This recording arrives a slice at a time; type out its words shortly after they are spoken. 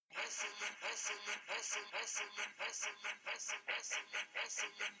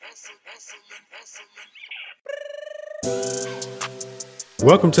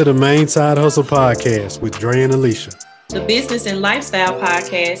Welcome to the Main Side Hustle Podcast with Dre and Alicia. The business and lifestyle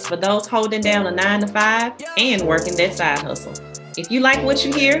podcast for those holding down a 9-to-5 and working that side hustle. If you like what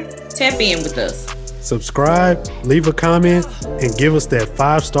you hear, tap in with us. Subscribe, leave a comment, and give us that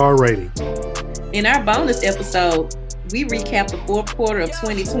 5-star rating. In our bonus episode, we recap the fourth quarter of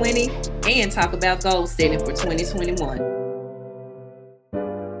 2020 and talk about goal setting for 2021.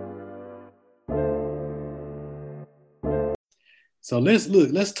 So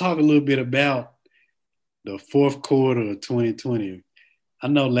let's talk a little bit about the fourth quarter of 2020. I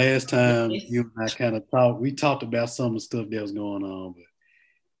know last time you and I kind of we talked about some of the stuff that was going on, but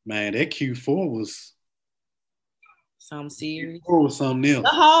man, that Q4 was something serious. Q4 was something else.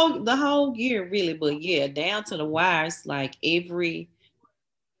 The whole year, really, but yeah, down to the wires, like every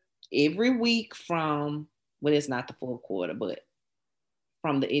week from, well, it's not the fourth quarter, but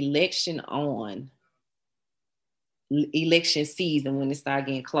from the election season, when it started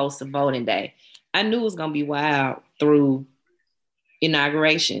getting close to voting day, I knew it was gonna be wild through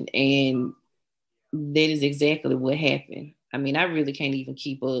inauguration, and that is exactly what happened. I mean, I really can't even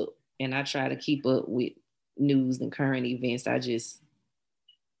keep up, and I try to keep up with news and current events.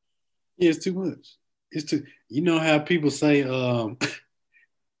 It's too much. You know how people say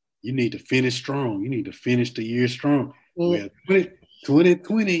you need to finish strong. You need to finish the year strong. Well,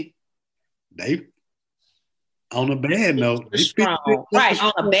 2020, they on a bad note. Right,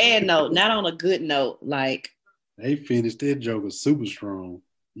 on a bad note, not on a good note. Like, they finished their joker super strong,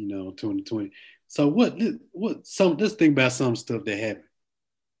 2020. So let's think about some stuff that happened.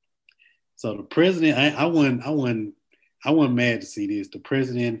 So the president, I wasn't mad to see this. The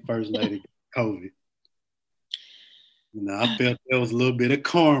president, first lady, COVID. I felt there was a little bit of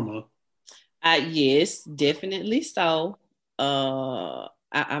karma. Yes, definitely so. I'm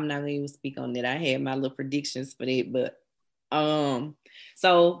not going to even speak on that. I had my little predictions for that, but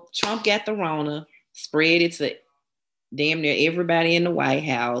so Trump got the Rona, spread it to damn near everybody in the White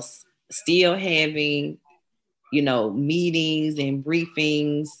House, still having, meetings and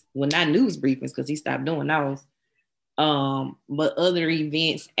briefings. Well, not news briefings because he stopped doing those. But other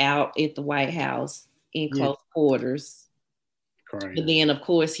events out at the White House in close quarters. Correct. But then, of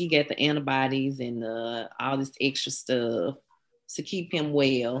course, he got the antibodies and all this extra stuff to keep him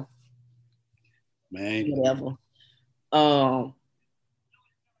well. Man. Whatever. And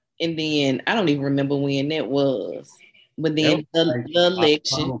then I don't even remember when that was. But then the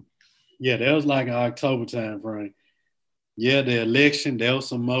election. Yeah, that was like an October time frame. Yeah, the election, there was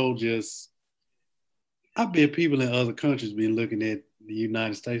some more just, I bet people in other countries been looking at the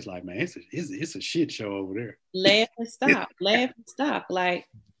United States like, man, it's a shit show over there. Laugh and stop. Like,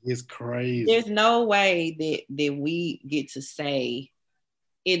 it's crazy. There's no way that we get to say,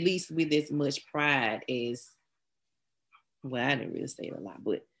 at least with as much pride as, well, I didn't really say it a lot,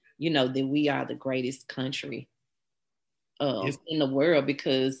 but that we are the greatest country in the world,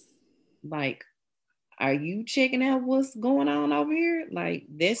 because, like, are you checking out what's going on over here? Like,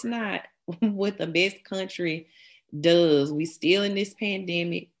 that's not what the best country does. We still in this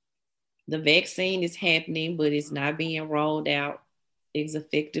pandemic. The vaccine is happening, but it's not being rolled out as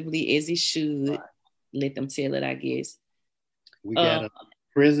effectively as it should. Right. Let them tell it, I guess. We got a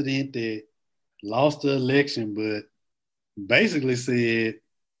president that lost the election, but basically said,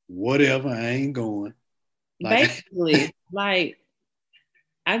 whatever, I ain't going. Basically, like,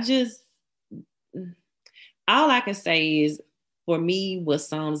 all I can say is, for me, what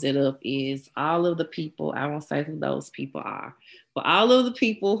sums it up is all of the people, I won't say who those people are, but all of the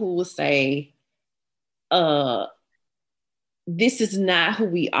people who will say, this is not who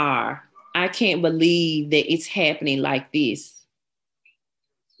we are. I can't believe that it's happening like this.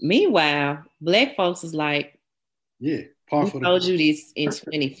 Meanwhile, Black folks is like, yeah, we told you this in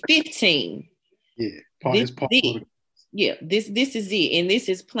 2015. Yeah, this is it. And this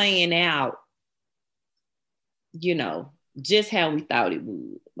is playing out, just how we thought it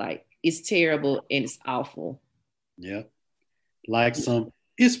would. Like, it's terrible and it's awful. Yeah. Like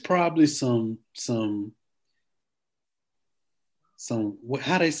it's probably some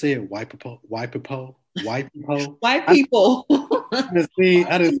how they say it, white people. White people. I didn't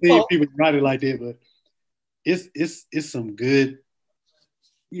see people write it like that, but it's some good,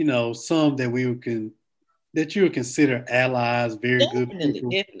 some that you would consider allies, very good people.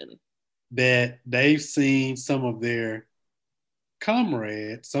 Definitely. That they've seen some of their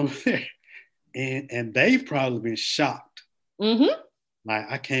comrades, and they've probably been shocked. Mm-hmm. Like,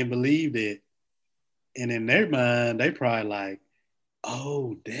 I can't believe that. And in their mind, they probably like,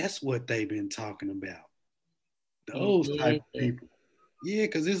 Oh, that's what they've been talking about. Those type of people. Yeah,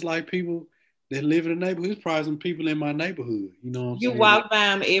 because it's like people that live in the neighborhood. It's probably some people in my neighborhood. You know what I'm You saying? walk by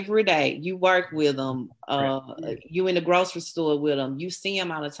them every day. You work with them. Yeah. You in the grocery store with them. You see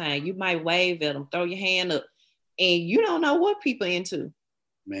them all the time. You might wave at them, throw your hand up, and you don't know what people into.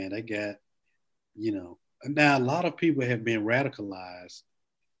 Man, they got, now a lot of people have been radicalized,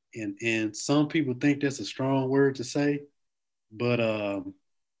 and some people think that's a strong word to say, but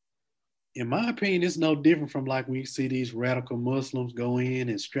in my opinion, it's no different from like when you see these radical Muslims go in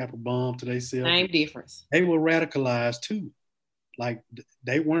and strap a bomb to themselves. Same difference. They were radicalized too. Like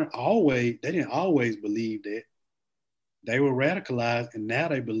they didn't always believe that. They were radicalized, and now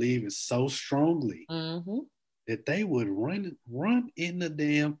they believe it so strongly that they would run in the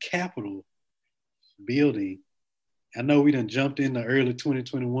damn Capitol building. I know we done jumped into early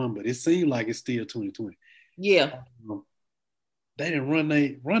 2021, but it seemed like it's still 2020. Yeah. They didn't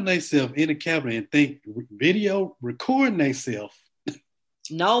run themselves in the Capitol and think video recording themselves.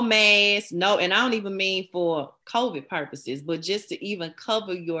 No mask, no, and I don't even mean for COVID purposes, but just to even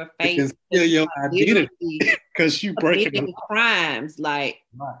cover your face. Conceal your identity because you breaking crimes. Like,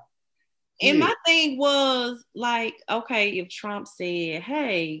 right. And my thing was like, okay, if Trump said,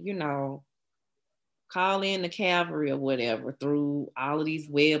 hey, call in the cavalry or whatever through all of these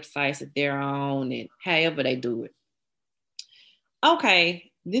websites that they're on and however they do it.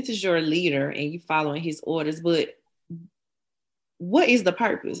 Okay, this is your leader and you following his orders, but what is the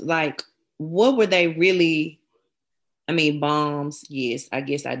purpose? Like, what were they really? I mean, bombs, yes, I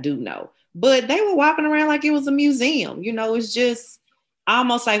guess I do know. But they were walking around like it was a museum. It's just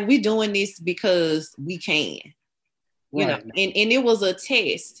almost like we're doing this because we can. Right. And it was a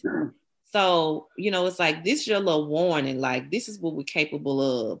test. So, it's like, this is your little warning. Like, this is what we're capable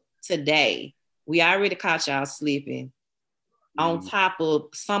of today. We already caught y'all slipping. On top of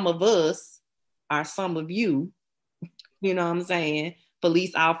some of us or some of you, you know what I'm saying?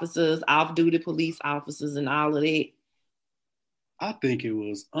 Police officers, off-duty police officers and all of that. I think it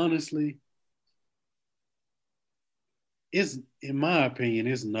was, honestly, in my opinion,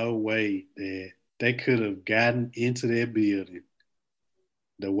 there's no way that they could have gotten into that building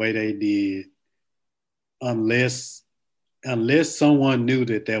the way they did unless someone knew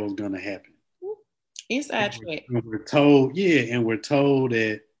that was going to happen. Inside track. And we're told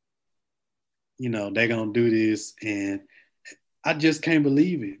that, they're going to do this. And I just can't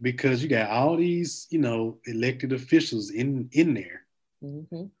believe it because you got all these, elected officials in there.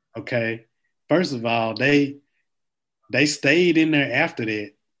 Mm-hmm. Okay. First of all, they stayed in there after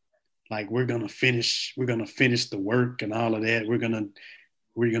that. Like, we're going to finish the work and all of that. We're going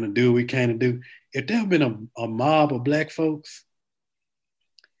to do what we can do. If there had been a mob of black folks,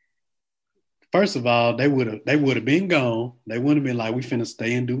 first of all, they would have been gone. They wouldn't have been like, we finna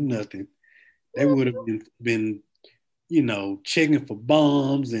stay and do nothing. They would have been checking for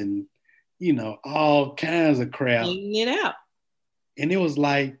bombs and, all kinds of crap. Cleaning it out. And it was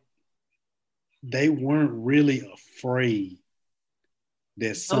like, they weren't really afraid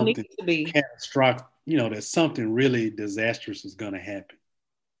that something catastrophic, that something really disastrous is going to happen.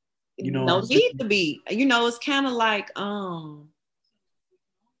 No need to be. It's kind of like,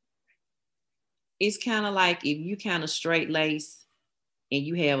 it's kind of like if you kind of straight lace and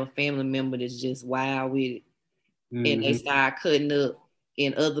you have a family member that's just wild with it, and they start cutting up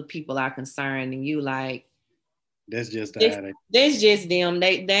and other people are concerned and you like, that's just them.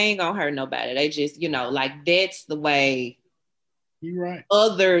 They ain't gonna hurt nobody. They just, like, that's the way. You're right.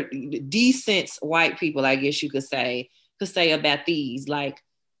 Other decent white people, I guess you could say about these. Like,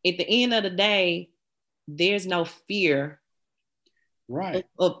 at the end of the day, there's no fear. Right.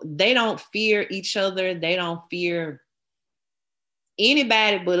 They don't fear each other. They don't fear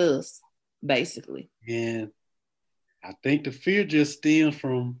anybody but us, basically. And I think the fear just stems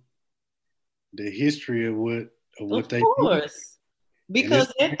from the history of what they do. Of course.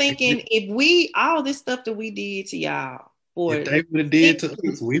 Because they're thinking, if all this stuff that we did to y'all, if they would have did to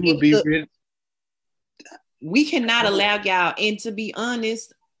us, we would be ready. We cannot allow y'all, and to be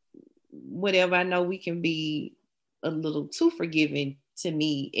honest, whatever, I know we can be a little too forgiving to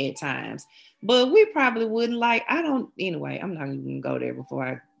me at times, but we probably wouldn't anyway, I'm not even gonna go there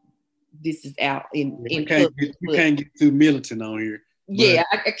before this is out in you can't get too militant on here. Yeah,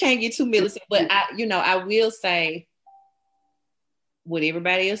 I can't get too militant, but I will say what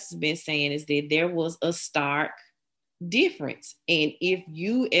everybody else has been saying is that there was a stark difference. And if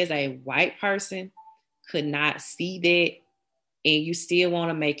you as a white person could not see that and you still want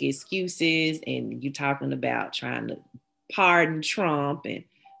to make excuses and you talking about trying to pardon Trump and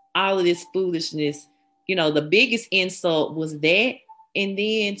all of this foolishness, the biggest insult was that And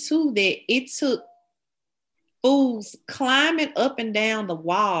then too, that it took fools climbing up and down the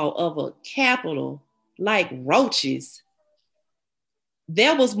wall of a Capitol like roaches.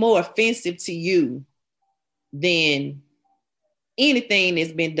 That was more offensive to you than anything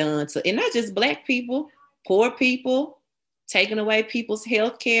that's been done to, and not just Black people, poor people, taking away people's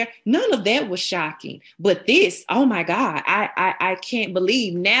health care. None of that was shocking. But this, oh my God, I can't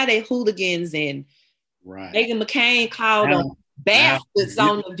believe now that hooligans and Meghan McCain called them bastards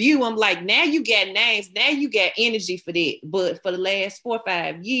on The View. I'm like, now you got names, now you got energy for that. But for the last 4 or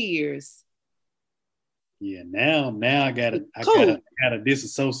 5 years. Yeah, now I gotta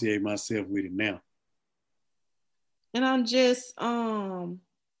disassociate myself with it now. And I'm just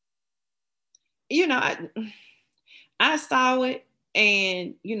I saw it,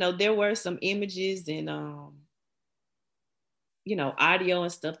 and there were some images and audio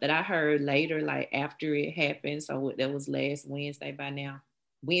and stuff that I heard later, like after it happened. So that was last Wednesday by now,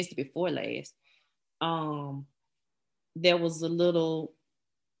 Wednesday before last. There was a little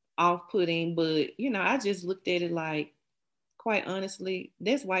off-putting, but I just looked at it like, quite honestly,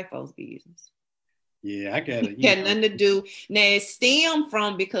 that's white folks' business. Yeah, I got it. Had nothing to do. Now it stemmed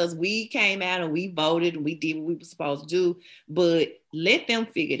from because we came out and we voted and we did what we were supposed to do, but let them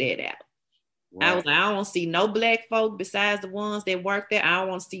figure that out. Right. I was like, I don't want to see no Black folk besides the ones that work there. I don't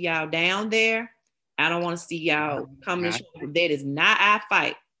want to see y'all down there. I don't want to see y'all coming. That is not our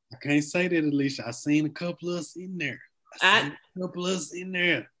fight. I can't say that, Alicia. I seen a couple of us in there. I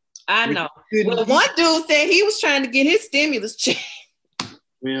know. Well, one dude said he was trying to get his stimulus check.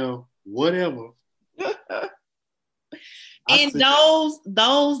 Well, whatever. And those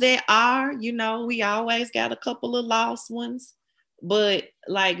that are, we always got a couple of lost ones, but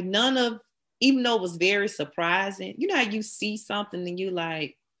like none of, even though it was very surprising, how you see something and you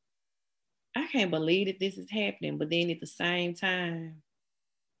like, I can't believe that this is happening, but then at the same time,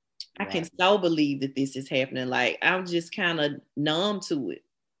 I can so believe that this is happening. Like I'm just kind of numb to it.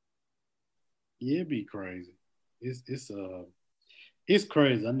 Yeah, it'd be crazy. It's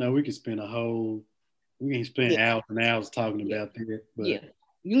crazy. I know we can spend hours and hours talking about that. But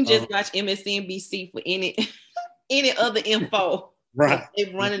you can just watch MSNBC for any other info. Right.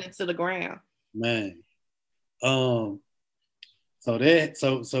 They're running into the ground. Man. So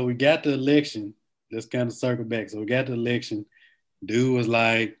we got the election. Let's kind of circle back. So we got the election. Dude was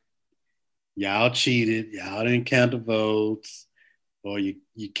like, y'all cheated. Y'all didn't count the votes. Or you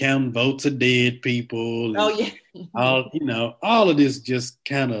count votes of dead people. All of this just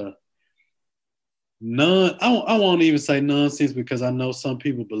kind of I won't even say nonsense, because I know some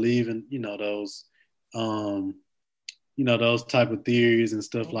people believe in, those type of theories and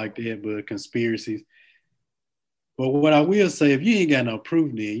stuff like that, but conspiracies. But what I will say, if you ain't got no proof,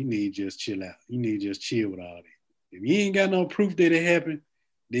 then you need to just chill out. You need to just chill with all that. If you ain't got no proof that it happened,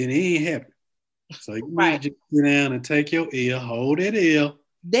 then it ain't happened. So you need to just sit down and take your L, hold that L.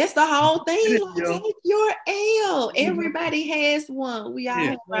 That's the whole thing. Like, take your L. Everybody has one. We all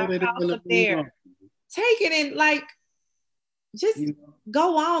have our house up there. Take it and like, just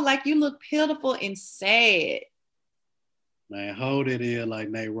go on. Like you look pitiful and sad. Man, hold it L like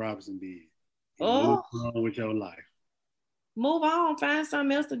Nate Robinson did. Move on with your life. Move on. Find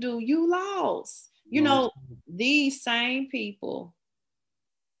something else to do. You lost. These same people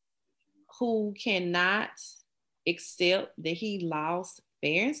who cannot accept that he lost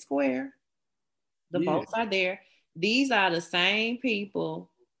fair and square. The votes are there. These are the same people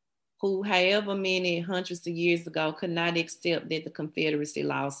who, however many hundreds of years ago, could not accept that the Confederacy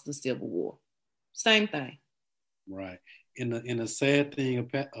lost the Civil War. Same thing. Right. And the sad thing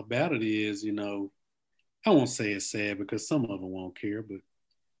about it is, I won't say it's sad because some of them won't care, but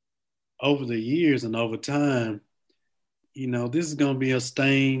over the years and over time, this is going to be a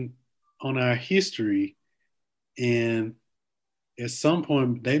stain on our history. And at some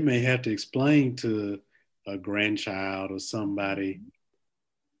point, they may have to explain to a grandchild or somebody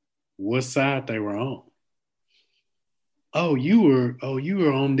what side they were on. Oh, you were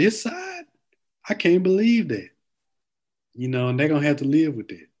on this side? I can't believe that. And they're going to have to live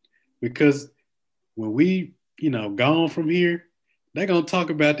with it. Because when we, gone from here, they're going to talk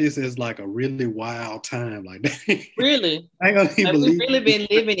about this as like a really wild time. Like that. Really? We've really been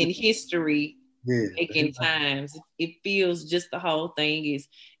living in history. Making times. It feels just the whole thing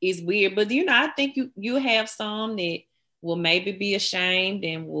is weird. But I think you have some that will maybe be ashamed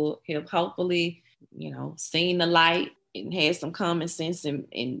and will have hopefully, seen the light and had some common sense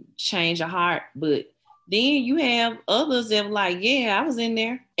and change a heart. But then you have others that are like, yeah, I was in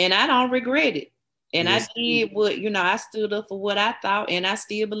there and I don't regret it. And I did what, I stood up for what I thought, and I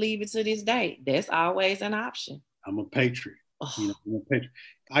still believe it to this day. That's always an option. I'm a patriot. You know,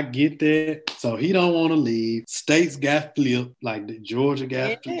 I get that. So he don't want to leave. States got flipped, like the Georgia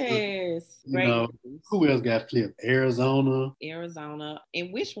got flipped. Yes, You know, who else got flipped? Arizona.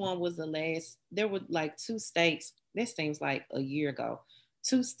 And which one was the last? There were like 2 states. This seems like a year ago.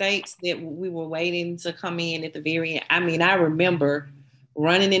 2 states that we were waiting to come in at the very end. I mean, I remember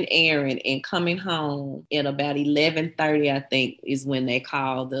running an errand and coming home at about 11:30, I think, is when they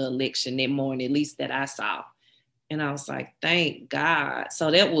called the election that morning, at least that I saw. And I was like, thank God.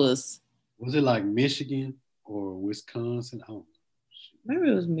 So that was it like Michigan or Wisconsin? Oh, maybe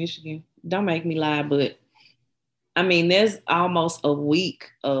it was Michigan. Don't make me lie, but I mean, there's almost a week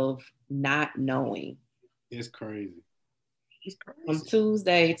of not knowing. It's crazy. From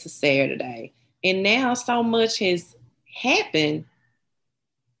Tuesday to Saturday. And now so much has happened,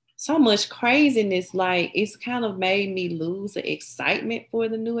 so much craziness. Like, it's kind of made me lose the excitement for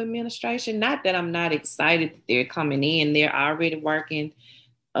the new administration. Not that I'm not excited that they're coming in, they're already working.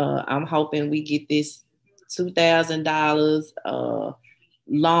 I'm hoping we get this $2,000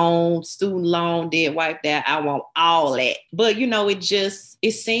 student loan debt wiped out. I want all that. But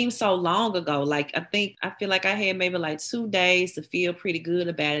it seems so long ago. Like, I feel like I had maybe like 2 days to feel pretty good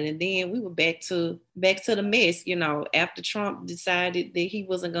about it. And then we were back to the mess, after Trump decided that he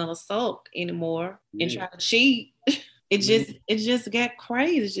wasn't gonna sulk anymore and try to cheat. It just got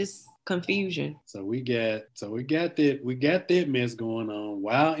crazy. It's just confusion. So we got that mess going on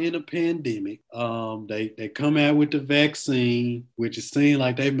while in a pandemic. They come out with the vaccine, which it seemed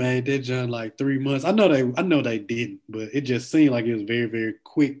like they made that jump like 3 months. I know they didn't, but it just seemed like it was very, very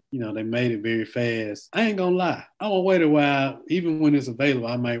quick. They made it very fast. I ain't gonna lie, I'm gonna wait a while. Even when it's available,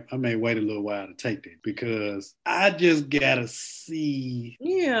 I may wait a little while to take that, because I just gotta see.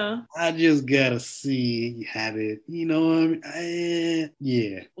 Yeah. I just gotta see how it. You know what I mean?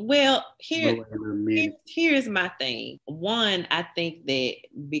 Yeah. Well, here's my thing. One, I think that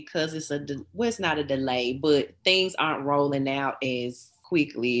because it's not a delay, but things aren't rolling out as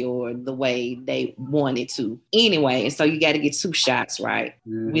quickly or the way they wanted to anyway. And so you got to get 2 shots, right?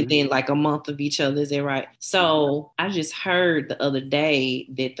 Mm-hmm. Within like a month of each other. Is that right? So I just heard the other day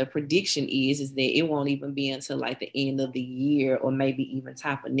that the prediction is that it won't even be until like the end of the year, or maybe even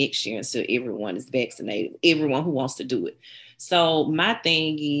top of next year, until everyone is vaccinated, everyone who wants to do it. So my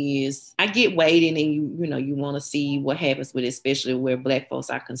thing is, I get waiting, and you want to see what happens with it, especially where Black folks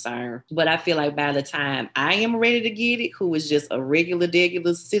are concerned. But I feel like by the time I am ready to get it, who is just a regular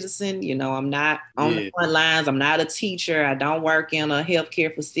citizen, I'm not on the front lines, I'm not a teacher, I don't work in a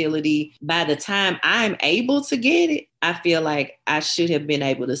healthcare facility. By the time I'm able to get it, I feel like I should have been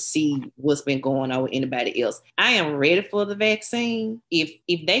able to see what's been going on with anybody else. I am ready for the vaccine. If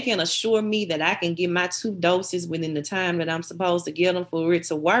they can assure me that I can get my 2 doses within the time that I'm supposed to get them for it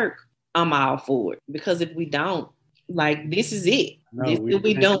to work, I'm all for it. Because if we don't, like, this is it. No, this is what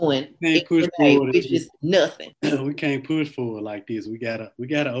we're doing. Can't push forward. It's just nothing. We can't push forward like this. We gotta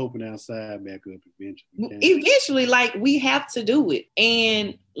open outside back up eventually. Eventually, like, we have to do it.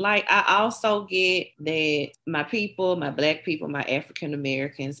 And like, I also get that my people, my Black people, my African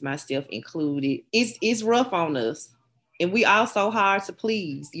Americans, myself included, it's rough on us. And we also hard to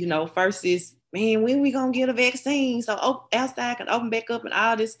please. First is, man, when we gonna get a vaccine so outside can open back up and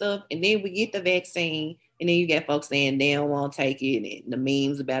all this stuff, and then we get the vaccine. And then you get folks saying they don't want to take it, and the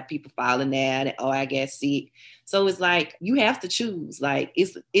memes about people falling out and, I got sick. So it's like, you have to choose. Like,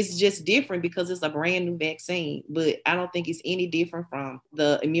 it's just different because it's a brand new vaccine. But I don't think it's any different from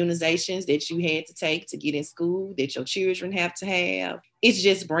the immunizations that you had to take to get in school, that your children have to have. It's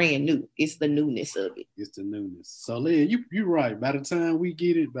just brand new. It's the newness of it. It's the newness. So, Leah, you're right. By the time we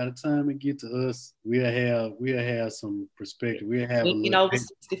get it, by the time it get to us, we'll have some perspective. We'll have over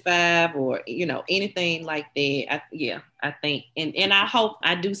 65 or anything like that. I think, and I hope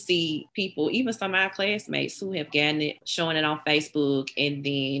I do see people, even some of our classmates who have gotten it, showing it on Facebook, and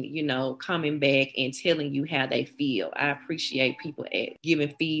then coming back and telling you how they feel. I appreciate people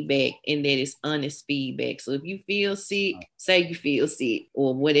giving feedback, and that it's honest feedback. So if you feel sick, say you feel sick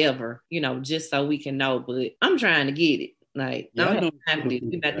or whatever, just so we can know. But I'm trying to get it. Like, we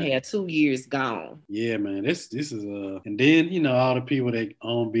about to have 2 years gone. Yeah, man. This is and then all the people that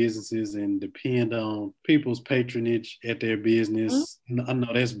own businesses and depend on people's patronage at their business. Mm-hmm. I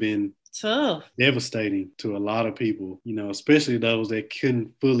know that's been tough, devastating to a lot of people. Especially those that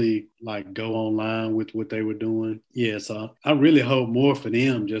couldn't fully like go online with what they were doing. Yeah, so I really hope more for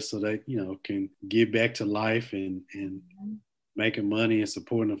them, just so they can get back to life and making money and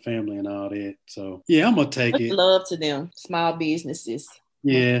supporting the family and all that. So yeah, I'm gonna take it. Love to them, small businesses.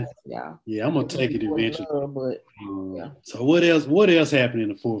 Yeah. Yeah. Yeah, I'm gonna take it eventually. But yeah. So what else? What else happened in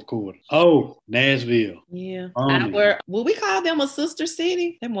the fourth quarter? Oh, Nashville. Yeah. Will we call them a sister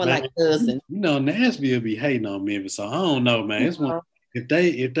city? They're more like cousins. You know, Nashville be hating on Memphis, so I don't know, man. It's one. If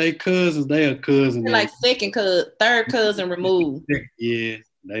they cousins, they are cousins. They're like third cousin removed. Yeah,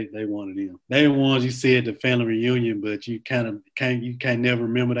 they one of them. They the ones you see at the family reunion, but you can't never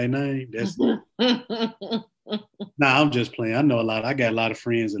remember their name. That's Nah, I'm just playing. I know a lot. I got a lot of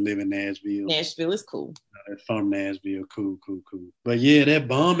friends that live in Nashville. Nashville is cool. From Nashville, cool. But yeah, that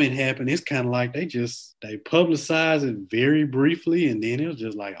bombing happened. It's kind of like they publicized it very briefly, and then it was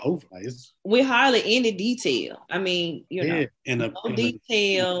just like over. With hardly any detail. I mean, no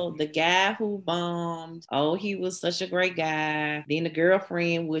detail. The guy who bombed, he was such a great guy. Then the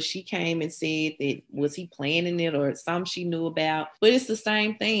girlfriend, she came and said that was he planning it or something she knew about. But it's the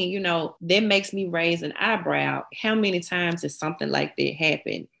same thing, that makes me raise an eyebrow. How many times has something like that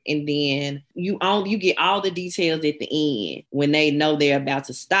happened? And then you get all the details at the end when they know they're about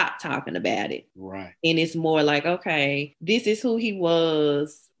to stop talking about it. Right. And it's more like, okay, this is who he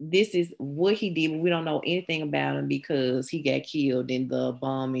was. This is what he did. We don't know anything about him because he got killed in the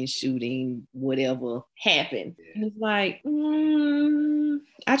bombing, shooting, whatever happened. Yeah. And it's like,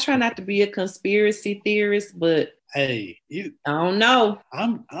 I try not to be a conspiracy theorist, but hey, I don't know.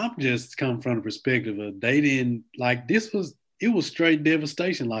 I'm just coming from the perspective of they didn't like this was. It was straight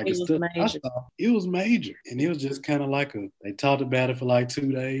devastation. Like it was major. And it was just kind of like they talked about it for like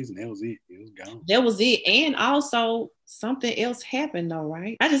 2 days and that was it. It was gone. That was it. And also something else happened though,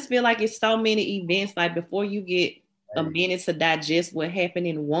 right? I just feel like it's so many events. Like before you get a minute to digest what happened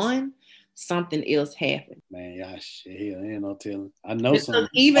in one, something else happened. Man, y'all shit, ain't no telling. I know something.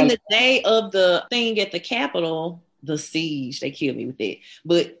 Even the day of the thing at the Capitol, the siege, they killed me with that.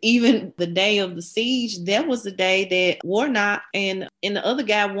 But even the day of the siege, that was the day that Warnock and the other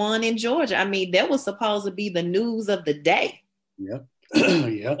guy won in Georgia. I mean, that was supposed to be the news of the day. Yep.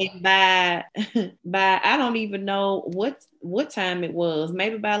 Yep. And by I don't even know what time it was.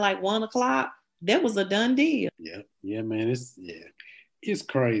 Maybe by like 1:00, that was a done deal. Yeah. Yeah, man. It's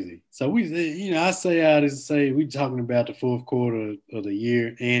crazy. So I say all this to say we talking about the fourth quarter of the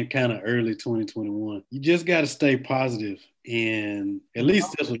year and kind of early 2021. You just got to stay positive, and at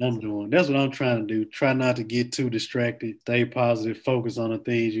least that's what I'm doing. That's what I'm trying to do. Try not to get too distracted. Stay positive. Focus on the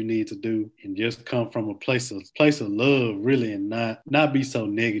things you need to do, and just come from a place of love, really, and not be so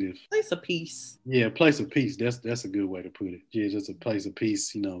negative. Place of peace. Yeah, a place of peace. That's a good way to put it. Yeah, just a place of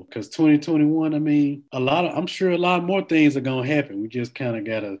peace. Because 2021. I mean, I'm sure a lot more things are gonna happen. We just kind of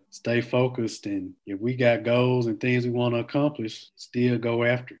gotta stay focused, and if we got goals and things we want to accomplish, still go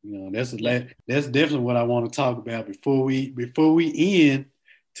after it. That's definitely what I want to talk about before we end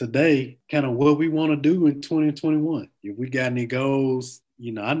today. Kind of what we want to do in 2021. If we got any goals,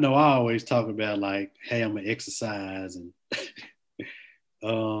 I know I always talk about like, hey, I'm gonna exercise and.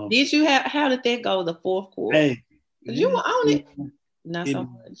 How did that go the fourth quarter? Hey, you were on it. Not so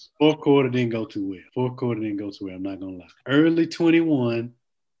much. Fourth quarter didn't go too well. I'm not gonna lie. Early 21,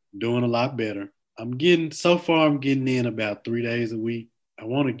 doing a lot better. I'm getting in about 3 days a week. I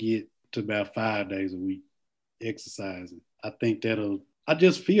want to get to about 5 days a week exercising. I think I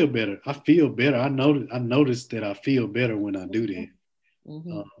just feel better. I feel better. I noticed that I feel better when I do that.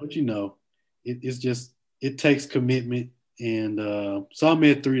 Mm-hmm. But it's just, it takes commitment. And so I'm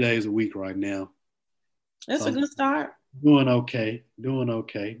at 3 days a week right now. That's a good start. Doing okay.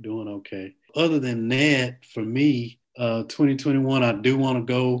 Other than that, for me, 2021, I do want to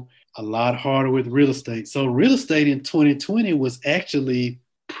go a lot harder with real estate. So real estate in 2020 was actually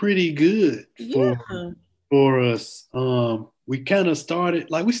pretty good for us. We kind of started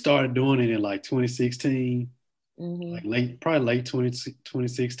doing it in like 2016, like late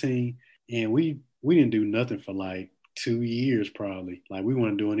 2016. And we didn't do nothing for like 2 years probably. Like we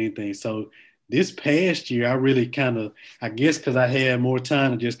weren't doing anything. So this past year, I really I guess because I had more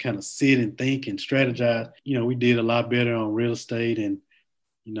time to just kind of sit and think and strategize, we did a lot better on real estate, and,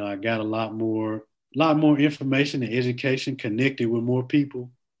 I got a lot more information and education, connected with more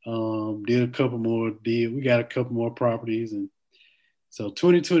people, we got a couple more properties. And so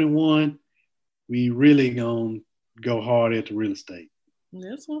 2021, we really gonna go hard at the real estate.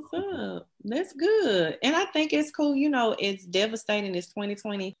 That's what's up. That's good. And I think it's cool. It's devastating as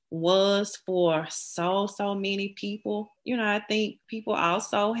 2020 was for so many people. I think people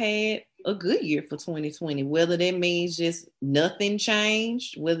also had a good year for 2020, whether that means just nothing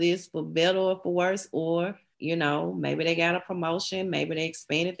changed, whether it's for better or for worse, or, maybe they got a promotion, maybe they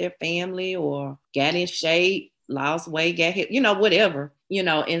expanded their family or got in shape, lost weight, got hit, whatever, and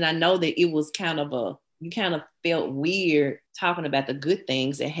I know that it was kind of you kind of felt weird talking about the good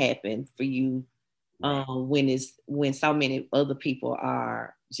things that happen for you when so many other people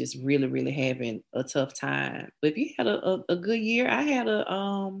are just really, really having a tough time. But if you had a good year, I had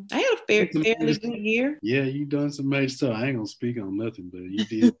a fairly good year. Yeah, you done some major stuff. I ain't gonna speak on nothing, but you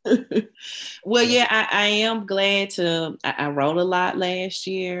did. Well, yeah, I am glad to. I wrote a lot last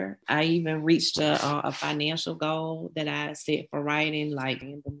year. I even reached a financial goal that I set for writing. Like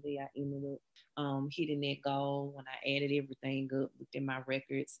randomly, I ended up hitting that goal when I added everything up within my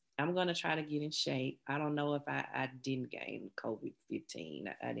records. I'm gonna try to get in shape. I don't know if I didn't gain COVID-19.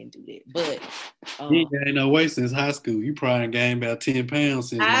 I didn't do that, but you ain't gained no weight since high school. You probably gained about 10 pounds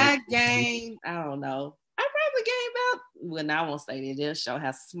since. I don't know. I probably gained about. Well, I won't say that. They'll show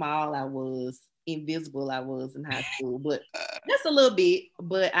how small I was, invisible I was in high school, but just a little bit.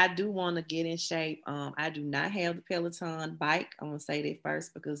 But I do want to get in shape. I do not have the Peloton bike. I want to say that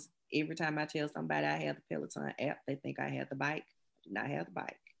first because every time I tell somebody I have the Peloton app, they think I have the bike. I do not have the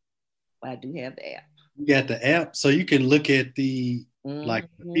bike, but I do have the app. You got the app, so you can look at the like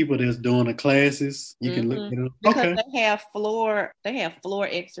the people that's doing the classes. You can look at them because they have floor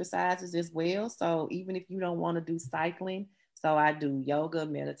exercises as well. So even if you don't want to do cycling, so I do yoga,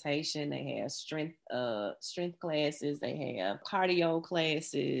 meditation. They have strength classes. They have cardio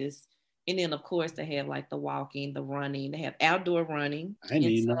classes. And then, of course, they have like the walking, the running. They have outdoor running. I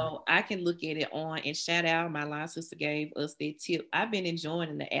can look at it on and shout out. My line sister gave us that tip. I've been enjoying,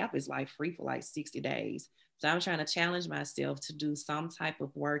 and the app is like free for like 60 days. So I'm trying to challenge myself to do some type of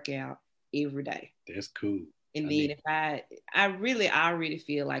workout every day. That's cool. And then if I already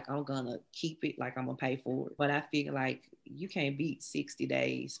feel like I'm going to keep it, like I'm going to pay for it. But I feel like you can't beat 60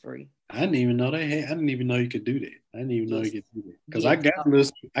 days free. I didn't even know I didn't even know you could do that. I didn't even know you could do that. Because I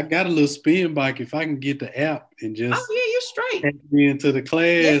got a little spin bike. If I can get the app and just you're straight. Take me into the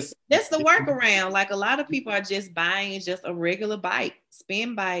class. That's the workaround. Like a lot of people are just buying just a regular bike,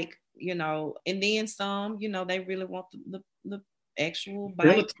 spin bike, and then some, they really want the actual bike.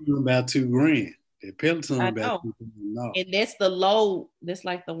 Peloton about $2,000. The Peloton about $2,000. And that's the low. That's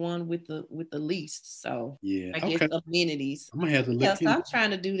like the one with the least. So yeah, I guess amenities. I'm gonna have to look. So I'm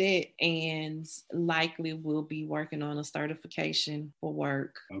trying to do that, and likely will be working on a certification for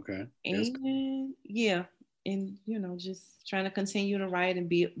work. Okay. And yeah. And just trying to continue to write and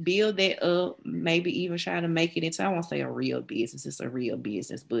build that up, maybe even try to make it into, I won't say a real business, it's a real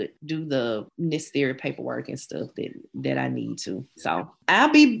business, but do the necessary paperwork and stuff that I need to. So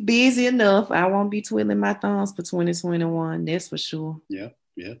I'll be busy enough. I won't be twiddling my thumbs for 2021, that's for sure. Yeah.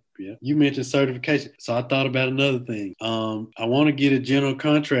 You mentioned certification. So I thought about another thing. I want to get a general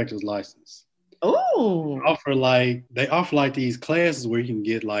contractor's license. Oh. They offer like these classes where you can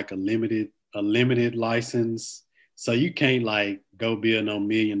get like a limited license, so you can't like go build no $1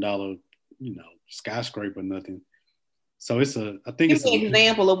 million, skyscraper or nothing. So I think it's an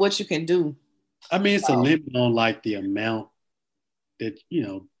example of what you can do. I mean, it's a limit on like the amount that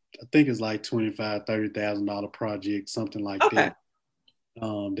I think it's like $25,000-$30,000 project, something like that.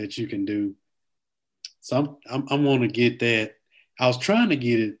 That you can do. So I want to get that. I was trying to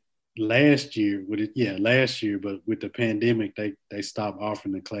get it last year, but with the pandemic, they stopped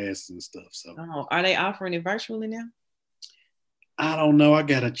offering the classes and stuff. So, are they offering it virtually now? I don't know. I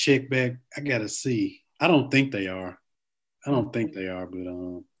gotta check back. I gotta see. I don't think they are. But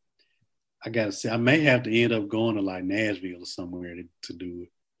I gotta see. I may have to end up going to like Nashville or somewhere to do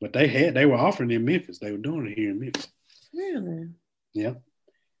it. But they were offering it in Memphis. They were doing it here in Memphis. Really? Yeah.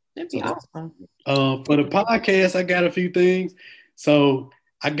 That'd be awesome. For the podcast, I got a few things. So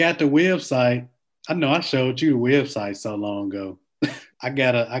I got the website. I know I showed you the website so long ago. I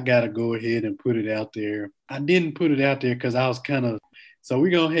gotta go ahead and put it out there. I didn't put it out there because I was so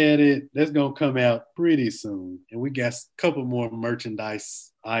we're gonna have it. That's gonna come out pretty soon. And we got a couple more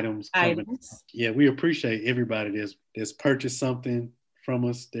merchandise items coming. Yeah, we appreciate everybody that's purchased something from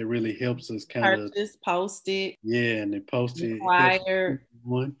us that really helps us post it. Yeah, and they post it.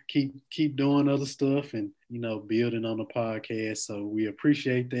 Keep doing other stuff and building on the podcast. So we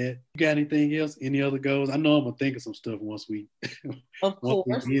appreciate that. You got anything else? Any other goals? I know I'm gonna think of some stuff once we. Of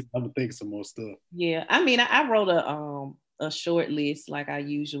course, I'm gonna think of some more stuff. Yeah, I mean, I wrote a short list like I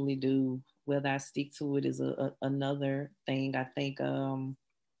usually do. Whether I stick to it is another thing. I think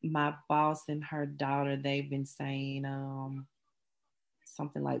my boss and her daughter, they've been saying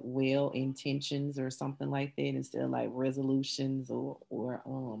something like well intentions or something like that instead of like resolutions or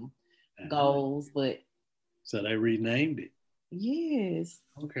goals. But so they renamed it. Yes.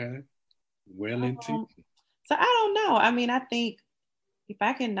 Okay. Well intentioned. So I don't know. I mean, I think if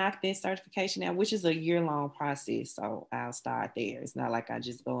I can knock that certification out, which is a year-long process, so I'll start there. It's not like I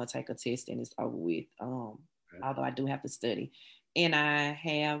just go and take a test and it's over with. Although I do have to study. And I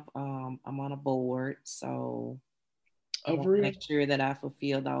have I'm on a board, so I want to make sure that I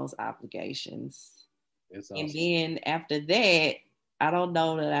fulfill those obligations. That's awesome. And then after that, I don't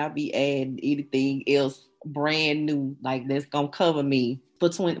know that I'll be adding anything else brand new like that's gonna cover me for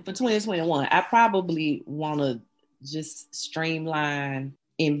 2021. I probably want to just streamline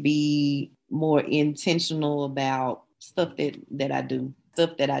and be more intentional about stuff that I do.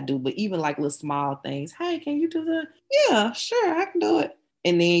 But even like little small things. Hey, can you do that? Yeah, sure, I can do it.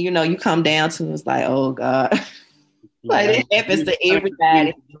 And then you come down to it's like, oh God. Like it happens to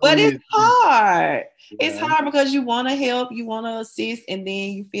everybody. But it's hard. Yeah. It's hard because you want to help, you want to assist, and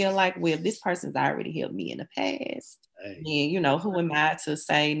then you feel like, well, this person's already helped me in the past. Hey. And who am I to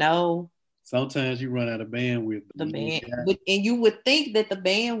say no? Sometimes you run out of bandwidth. And you would think that the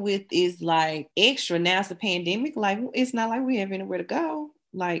bandwidth is like extra. Now it's a pandemic. Like it's not like we have anywhere to go.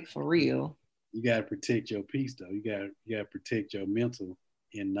 Like for real. You gotta protect your peace though. You gotta protect your mental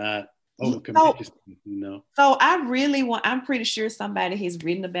and not overcommit yourself, So I'm pretty sure somebody has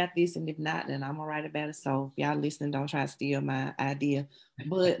written about this, and if not, then I'm gonna write about it. So if y'all listening, don't try to steal my idea.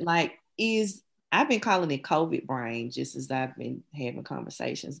 But like I've been calling it COVID brain just as I've been having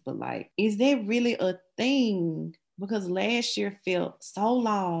conversations, but like, is that really a thing? Because last year felt so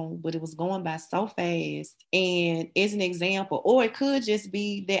long, but it was going by so fast. And as an example, or it could just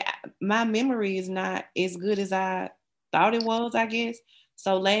be that my memory is not as good as I thought it was, I guess.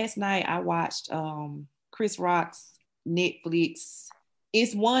 So last night I watched Chris Rock's Netflix.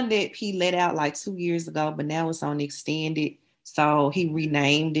 It's one that he let out like 2 years ago, but now it's on extended. So he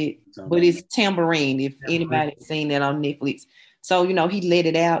renamed it, but it's Tambourine, if anybody's seen that on Netflix. So, he let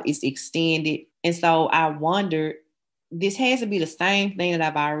it out, it's extended. And so I wondered, this has to be the same thing that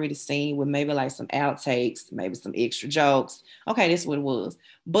I've already seen with maybe like some outtakes, maybe some extra jokes. Okay, that's what it was.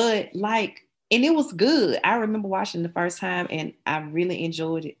 But like, and it was good. I remember watching the first time and I really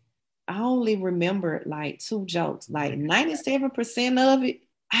enjoyed it. I only remember like 2 jokes, like 97% of it.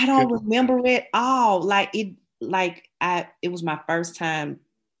 I don't remember it all. It was my first time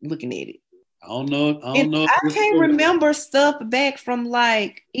looking at it. I don't know. I can't remember stuff back from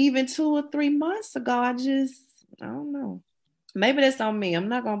like even 2 or 3 months ago. I don't know. Maybe that's on me. I'm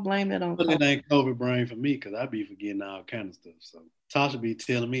not gonna blame it on COVID. It ain't COVID brain for me because I be forgetting all kind of stuff. So Tasha be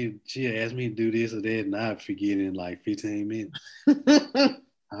telling me, she asked me to do this or that, and I forget in like 15 minutes.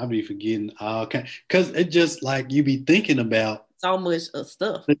 I be forgetting all kind, because it just like you be thinking about so much of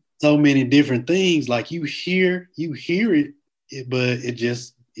stuff, so many different things. Like you hear it, but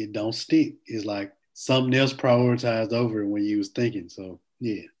it don't stick. It's like something else prioritized over it when you was thinking. So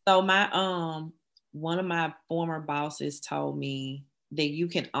yeah. So my one of my former bosses told me that you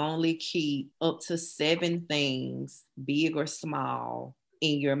can only keep up to 7 things, big or small,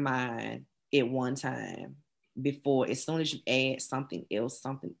 in your mind at one time. Before, as soon as you add something else,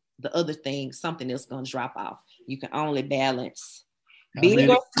 something else gonna drop off. You can only balance big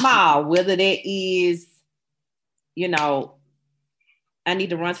or small, whether that is, I need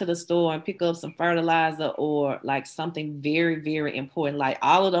to run to the store and pick up some fertilizer, or like something very, very important, like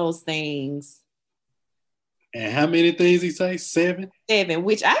all of those things. And how many things he say? 7? 7,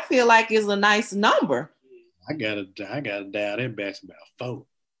 which I feel like is a nice number. I gotta dial that back to about 4.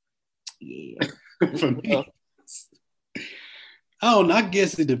 Yeah. For me. I don't know. I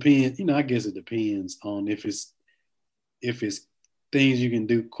guess it depends. I guess it depends on if it's things you can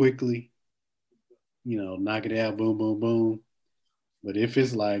do quickly, knock it out, boom, boom, boom. But if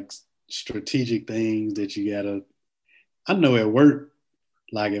it's like strategic things that you gotta, I know at work,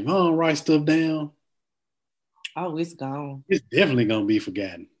 like if I don't write stuff down, oh, it's gone. It's definitely gonna be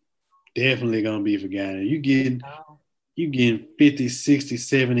forgotten. Definitely gonna be forgotten. You getting 50, 60,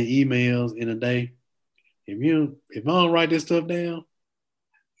 70 emails in a day. If I don't write this stuff down,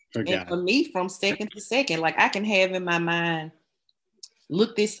 forgot. And for me, from second to second, like I can have in my mind,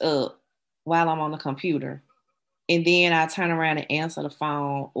 look this up while I'm on the computer, and then I turn around and answer the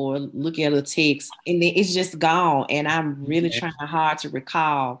phone or look at a text, and then it's just gone. And I'm really trying hard to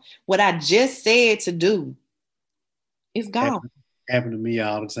recall what I just said to do. It's gone. Happened to me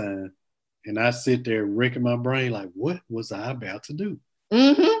all the time, and I sit there wrecking my brain like, what was I about to do?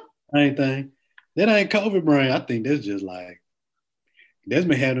 Mm-hmm. Anything. That ain't COVID brain. I think that's just like, that's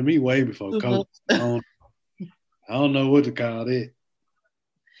been happening to me way before COVID. I don't know what to call it.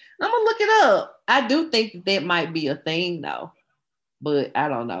 I'm gonna look it up. I do think that might be a thing though, but I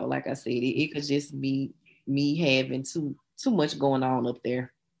don't know. Like I said, it could just be me having too much going on up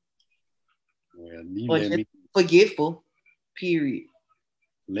there. Well, or just forgetful. Period.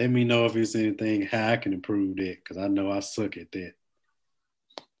 Let me know if it's anything how I can improve that, because I know I suck at that.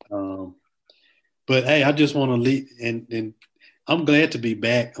 But hey, I just want to leave, and I'm glad to be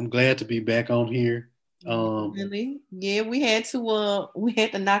back. I'm glad to be back on here. Really? Yeah, we had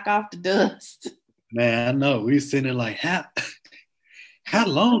to knock off the dust. Man, I know we sitting there like, how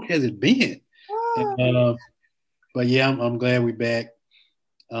long has it been? But yeah, I'm glad we're back.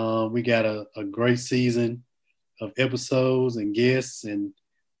 We got a great season of episodes and guests and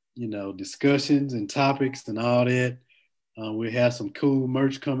discussions and topics and all that. We have some cool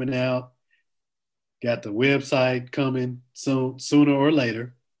merch coming out. Got the website coming sooner or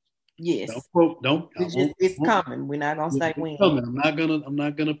later. Yes. It's coming. We're not gonna say when. I'm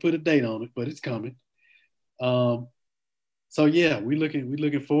not gonna put a date on it, but it's coming. So yeah, we're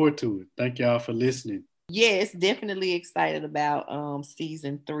looking forward to it. Thank y'all for listening. Yes, definitely excited about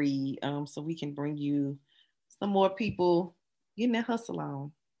season 3. So we can bring you some more people getting that hustle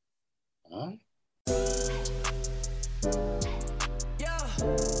on. All right.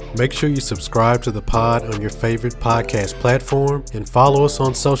 Make sure you subscribe to the pod on your favorite podcast platform and follow us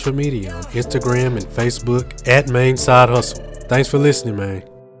on social media on Instagram and Facebook @Main Side Hustle. Thanks for listening, man.